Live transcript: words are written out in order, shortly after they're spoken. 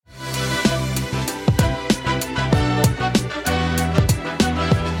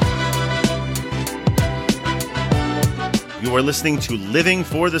You are listening to Living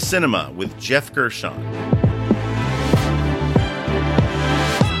for the Cinema with Jeff Gershon.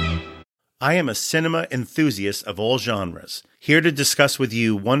 I am a cinema enthusiast of all genres, here to discuss with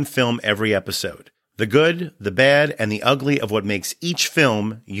you one film every episode. The good, the bad, and the ugly of what makes each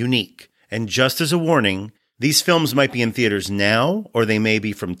film unique. And just as a warning, these films might be in theaters now, or they may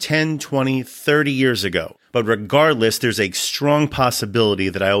be from 10, 20, 30 years ago. But regardless, there's a strong possibility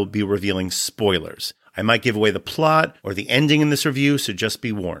that I will be revealing spoilers. I might give away the plot or the ending in this review, so just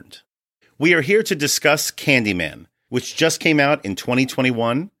be warned. We are here to discuss Candyman, which just came out in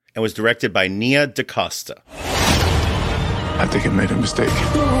 2021 and was directed by Nia DaCosta. I think I made a mistake.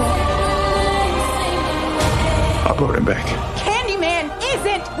 I brought him back. Candyman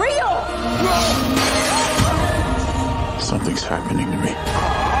isn't real! Something's happening to me.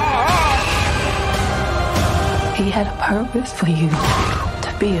 He had a purpose for you,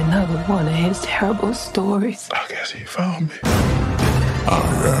 to be another one of his terrible stories. I guess he found me. I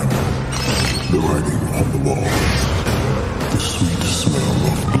am the writing on the wall, the sweet smell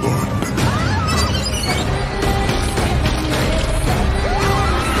of blood.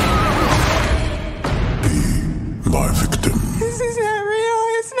 Be my victim. This is not real.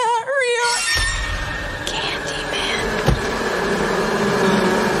 It's not real. Candyman.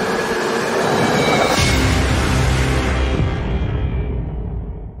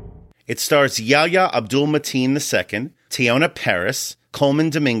 It stars Yahya Abdul-Mateen II, Teyonah Parris, Coleman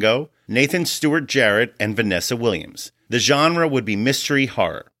Domingo, Nathan Stewart Jarrett, and Vanessa Williams. The genre would be mystery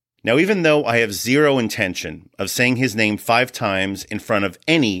horror. Now, even though I have zero intention of saying his name 5 times in front of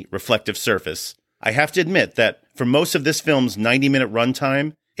any reflective surface, I have to admit that for most of this film's 90-minute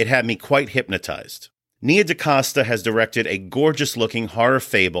runtime, it had me quite hypnotized. Nia DaCosta has directed a gorgeous-looking horror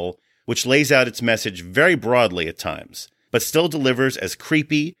fable which lays out its message very broadly at times, but still delivers as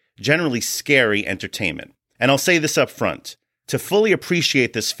creepy, generally scary entertainment. And I'll say this up front. To fully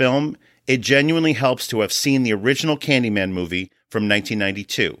appreciate this film, it genuinely helps to have seen the original Candyman movie from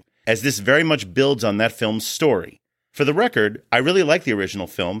 1992, as this very much builds on that film's story. For the record, I really like the original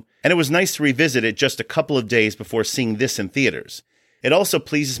film, and it was nice to revisit it just a couple of days before seeing this in theaters. It also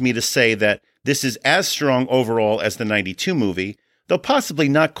pleases me to say that this is as strong overall as the 92 movie, though possibly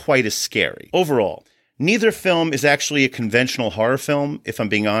not quite as scary. Overall, neither film is actually a conventional horror film, if I'm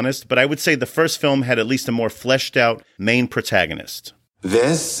being honest, but I would say the first film had at least a more fleshed out main protagonist.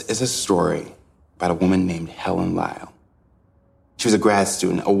 This is a story about a woman named Helen Lyle. She was a grad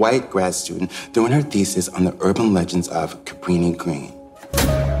student, a white grad student, doing her thesis on the urban legends of Cabrini Green.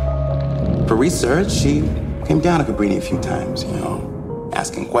 For research, she came down to Cabrini a few times,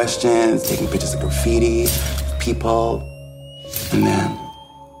 asking questions, taking pictures of graffiti, people. And then,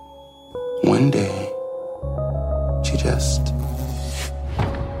 one day, she just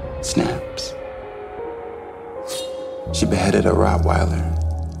snaps. She beheaded a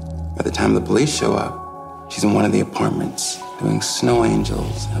Rottweiler. By the time the police show up, she's in one of the apartments doing snow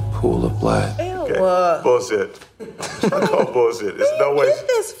angels in a pool of blood. Okay. Bullshit. I call bullshit. There's no way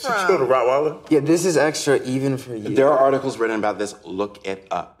this she from? killed a Rottweiler. Yeah, this is extra even for you. If there are articles written about this, look it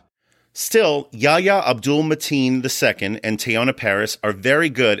up. Still, Yahya Abdul-Mateen II and Teyonah Parris are very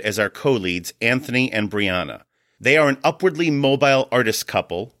good as our co-leads, Anthony and Brianna. They are an upwardly mobile artist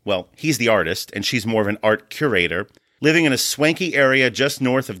couple. Well, he's the artist, and she's more of an art curator, living in a swanky area just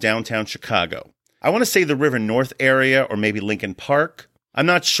north of downtown Chicago. I want to say the River North area, or maybe Lincoln Park. I'm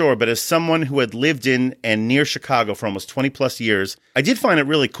not sure, but as someone who had lived in and near Chicago for almost 20 plus years, I did find it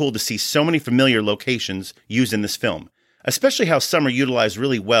really cool to see so many familiar locations used in this film, especially how some are utilized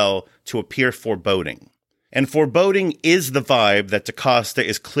really well to appear foreboding. And foreboding is the vibe that DaCosta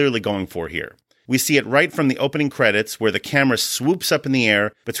is clearly going for here. We see it right from the opening credits, where the camera swoops up in the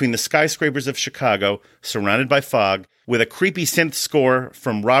air between the skyscrapers of Chicago, surrounded by fog, with a creepy synth score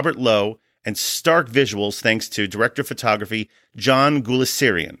from Robert Lowe and stark visuals thanks to director of photography John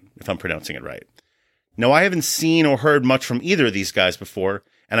Guleserian, if I'm pronouncing it right. Now, I haven't seen or heard much from either of these guys before,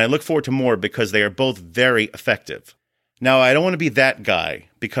 and I look forward to more because they are both very effective. Now, I don't want to be that guy,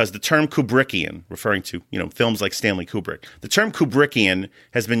 because the term Kubrickian, referring to, films like Stanley Kubrick, the term Kubrickian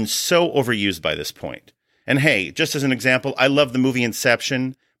has been so overused by this point. And hey, just as an example, I love the movie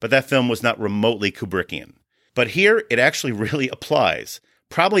Inception, but that film was not remotely Kubrickian. But here, it actually really applies.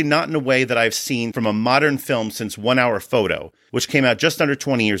 Probably not in a way that I've seen from a modern film since 1 Hour Photo, which came out just under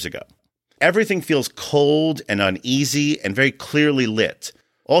 20 years ago. Everything feels cold and uneasy and very clearly lit,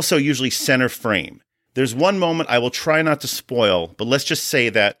 also usually center frame. There's one moment I will try not to spoil, but let's just say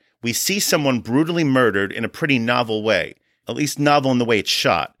that we see someone brutally murdered in a pretty novel way, at least novel in the way it's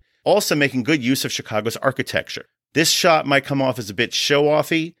shot, also making good use of Chicago's architecture. This shot might come off as a bit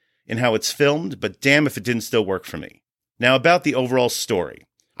show-offy in how it's filmed, but damn if it didn't still work for me. Now, about the overall story.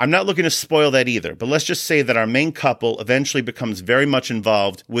 I'm not looking to spoil that either, but let's just say that our main couple eventually becomes very much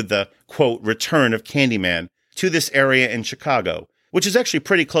involved with the, quote, return of Candyman to this area in Chicago, which is actually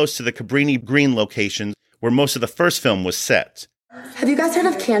pretty close to the Cabrini Green location where most of the first film was set. Have you guys heard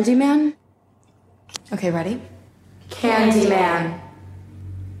of Candyman? Okay, ready? Candyman.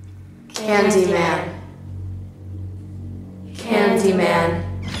 Candyman. Candyman.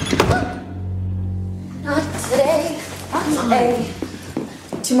 Not today. Not today.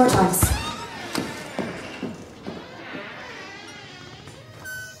 2 more times.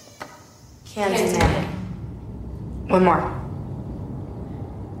 Candyman. 1 more.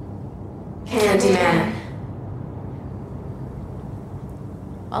 Candyman.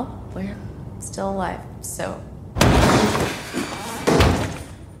 Well, we're still alive, so.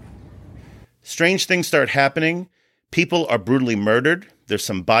 Strange things start happening. People are brutally murdered. There's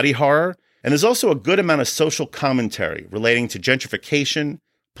some body horror. And there's also a good amount of social commentary relating to gentrification,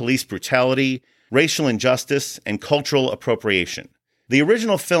 police brutality, racial injustice, and cultural appropriation. The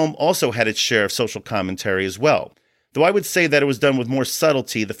original film also had its share of social commentary as well, though I would say that it was done with more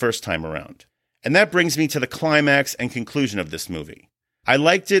subtlety the first time around. And that brings me to the climax and conclusion of this movie. I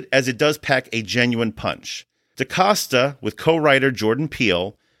liked it as it does pack a genuine punch. DaCosta, with co-writer Jordan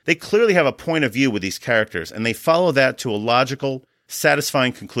Peele, they clearly have a point of view with these characters, and they follow that to a logical,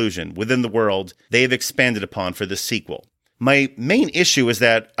 satisfying conclusion within the world they have expanded upon for this sequel. My main issue is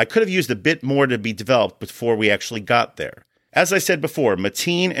that I could have used a bit more to be developed before we actually got there. As I said before,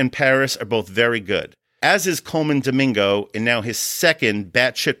 Mateen and Paris are both very good, as is Coleman Domingo in now his second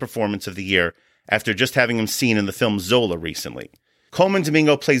batshit performance of the year after just having him seen in the film Zola recently. Coleman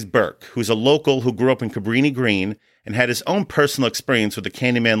Domingo plays Burke, who's a local who grew up in Cabrini Green and had his own personal experience with the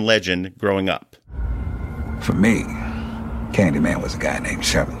Candyman legend growing up. For me, Candyman was a guy named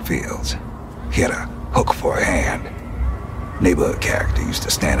Sherman Fields. He had a hook for a hand. Neighborhood character used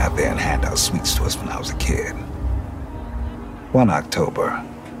to stand out there and hand out sweets to us when I was a kid. One October,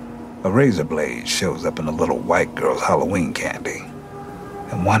 a razor blade shows up in a little white girl's Halloween candy.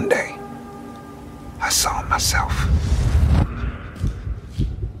 And one day, I saw myself.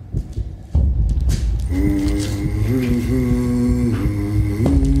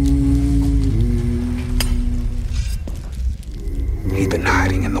 He'd been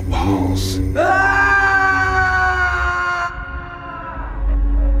hiding in the walls.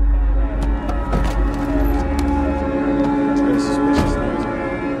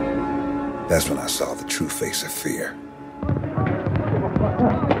 That's when I saw the true face of fear.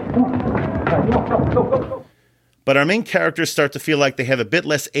 But our main characters start to feel like they have a bit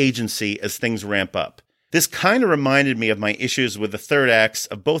less agency as things ramp up. This kind of reminded me of my issues with the third acts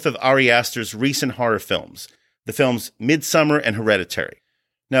of both of Ari Aster's recent horror films, the films Midsommar and Hereditary.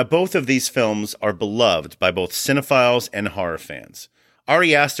 Now, both of these films are beloved by both cinephiles and horror fans.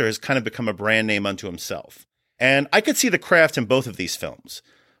 Ari Aster has kind of become a brand name unto himself. And I could see the craft in both of these films.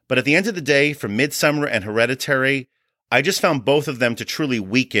 But at the end of the day, for Midsommar and Hereditary, I just found both of them to truly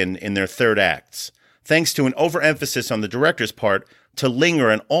weaken in their third acts, thanks to an overemphasis on the director's part to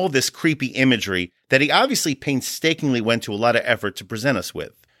linger in all this creepy imagery that he obviously painstakingly went to a lot of effort to present us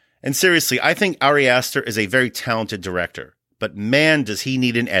with. And seriously, I think Ari Aster is a very talented director, but man, does he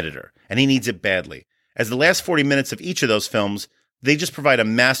need an editor, and he needs it badly, as the last 40 minutes of each of those films, they just provide a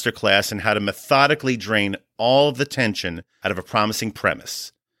masterclass in how to methodically drain all of the tension out of a promising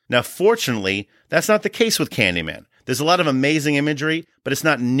premise. Now, fortunately, that's not the case with Candyman. There's a lot of amazing imagery, but it's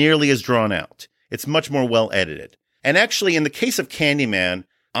not nearly as drawn out. It's much more well edited. And actually, in the case of Candyman,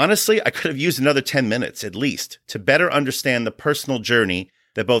 honestly, I could have used another 10 minutes at least to better understand the personal journey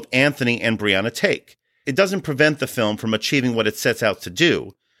that both Anthony and Brianna take. It doesn't prevent the film from achieving what it sets out to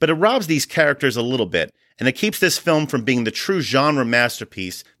do, but it robs these characters a little bit, and it keeps this film from being the true genre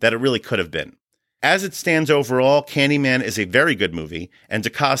masterpiece that it really could have been. As it stands overall, Candyman is a very good movie, and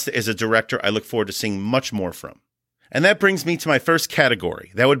DaCosta is a director I look forward to seeing much more from. And that brings me to my first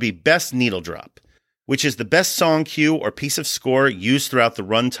category. That would be Best Needle Drop, which is the best song cue or piece of score used throughout the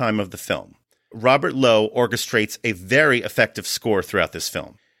runtime of the film. Robert Lowe orchestrates a very effective score throughout this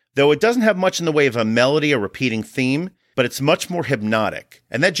film. Though it doesn't have much in the way of a melody or repeating theme, but it's much more hypnotic,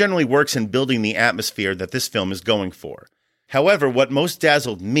 and that generally works in building the atmosphere that this film is going for. However, what most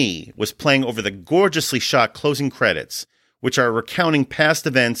dazzled me was playing over the gorgeously shot closing credits, which are recounting past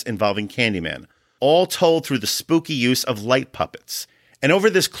events involving Candyman, all told through the spooky use of light puppets. And over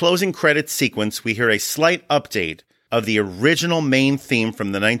this closing credits sequence, we hear a slight update of the original main theme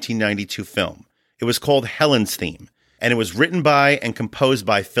from the 1992 film. It was called Helen's Theme, and it was written by and composed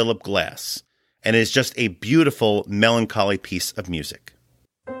by Philip Glass, and is just a beautiful, melancholy piece of music.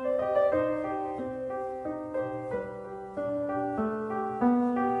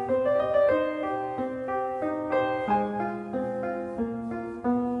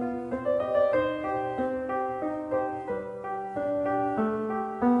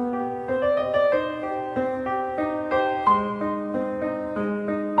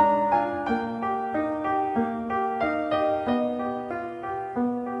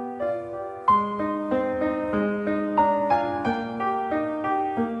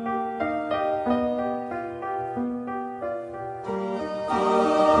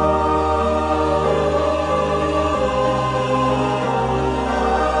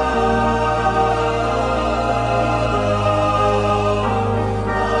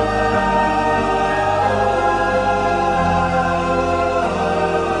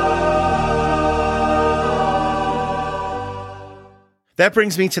 That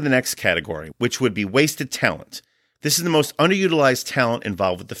brings me to the next category, which would be wasted talent. This is the most underutilized talent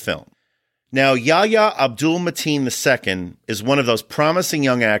involved with the film. Now, Yahya Abdul-Mateen II is one of those promising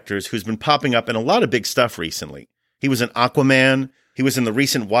young actors who's been popping up in a lot of big stuff recently. He was in Aquaman, he was in the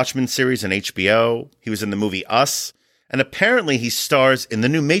recent Watchmen series on HBO, he was in the movie Us, and apparently he stars in the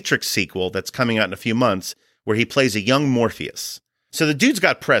new Matrix sequel that's coming out in a few months, where he plays a young Morpheus. So the dude's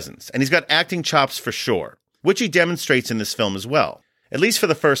got presence, and he's got acting chops for sure, which he demonstrates in this film as well, at least for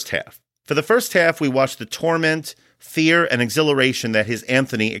the first half. For the first half, we watch the torment, fear, and exhilaration that his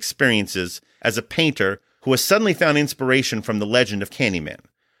Anthony experiences as a painter who has suddenly found inspiration from the legend of Candyman.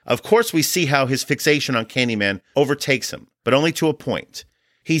 Of course, we see how his fixation on Candyman overtakes him, but only to a point.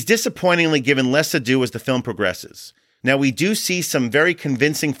 He's disappointingly given less ado as the film progresses. Now, we do see some very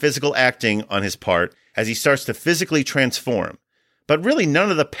convincing physical acting on his part as he starts to physically transform, but really none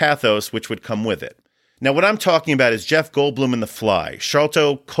of the pathos which would come with it. Now, what I'm talking about is Jeff Goldblum in The Fly,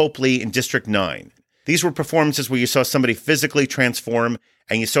 Sharlto Copley in District 9. These were performances where you saw somebody physically transform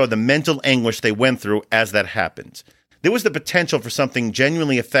and you saw the mental anguish they went through as that happened. There was the potential for something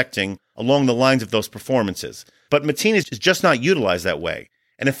genuinely affecting along the lines of those performances, but Mateen is just not utilized that way,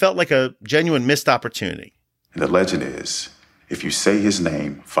 and it felt like a genuine missed opportunity. And the legend is, if you say his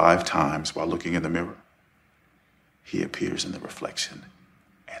name 5 times while looking in the mirror, he appears in the reflection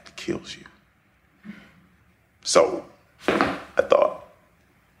and kills you. So, I thought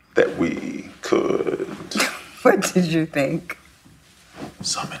that we could... What did you think?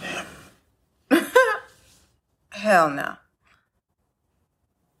 Summon him. Hell no.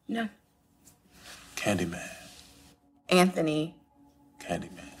 No. Candyman. Anthony.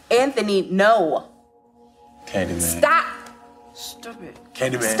 Candyman. Anthony, no. Candyman. Stop. Stop it.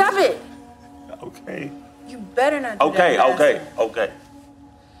 Candyman. Stop it. Okay. You better not do that. Okay.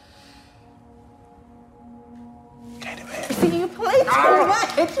 See, you play too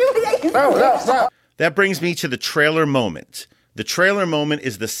much. That brings me to the trailer moment. The trailer moment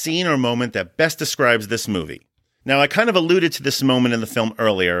is the scene or moment that best describes this movie. Now, I kind of alluded to this moment in the film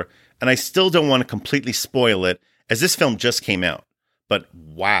earlier, and I still don't want to completely spoil it, as this film just came out. But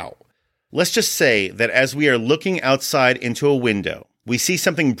wow. Let's just say that as we are looking outside into a window, we see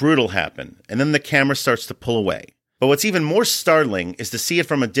something brutal happen, and then the camera starts to pull away. But what's even more startling is to see it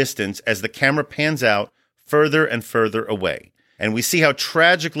from a distance as the camera pans out further and further away. And we see how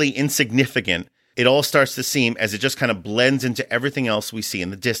tragically insignificant it all starts to seem as it just kind of blends into everything else we see in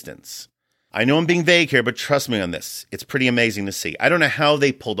the distance. I know I'm being vague here, but trust me on this. It's pretty amazing to see. I don't know how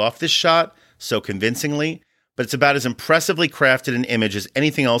they pulled off this shot so convincingly, but it's about as impressively crafted an image as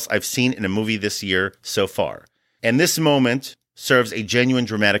anything else I've seen in a movie this year so far. And this moment serves a genuine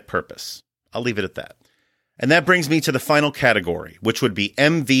dramatic purpose. I'll leave it at that. And that brings me to the final category, which would be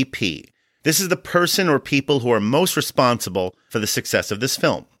MVP. This is the person or people who are most responsible for the success of this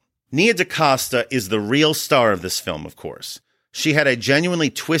film. Nia DaCosta is the real star of this film, of course. She had a genuinely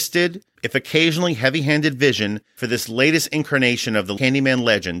twisted, if occasionally heavy-handed vision for this latest incarnation of the Candyman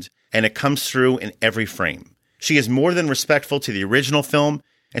legend, and it comes through in every frame. She is more than respectful to the original film,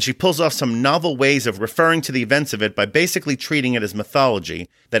 and she pulls off some novel ways of referring to the events of it by basically treating it as mythology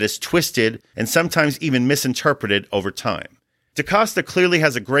that is twisted and sometimes even misinterpreted over time. DaCosta clearly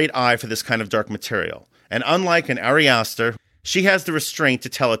has a great eye for this kind of dark material, and unlike an Ari Aster, she has the restraint to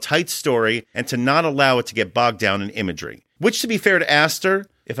tell a tight story and to not allow it to get bogged down in imagery. Which, to be fair to Aster,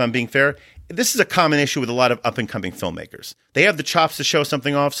 if I'm being fair, this is a common issue with a lot of up-and-coming filmmakers. They have the chops to show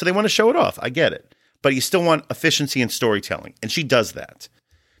something off, so they want to show it off. I get it. But you still want efficiency in storytelling, and she does that.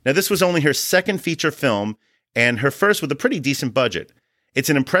 Now, this was only her second feature film, and her first with a pretty decent budget. It's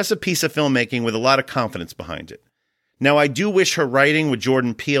an impressive piece of filmmaking with a lot of confidence behind it. Now, I do wish her writing with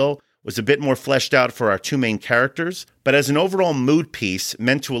Jordan Peele was a bit more fleshed out for our 2 main characters, but as an overall mood piece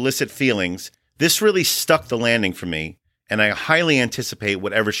meant to elicit feelings, this really stuck the landing for me, and I highly anticipate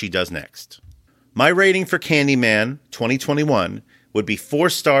whatever she does next. My rating for Candyman 2021 would be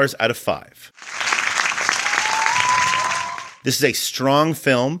 4 stars out of 5. This is a strong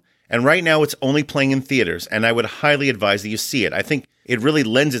film, and right now it's only playing in theaters, and I would highly advise that you see it. I think it really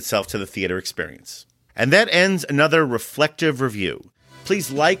lends itself to the theater experience. And that ends another reflective review.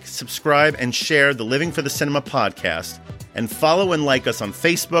 Please like, subscribe, and share the Living for the Cinema podcast, and follow and like us on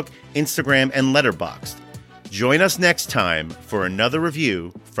Facebook, Instagram, and Letterboxd. Join us next time for another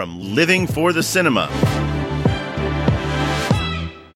review from Living for the Cinema.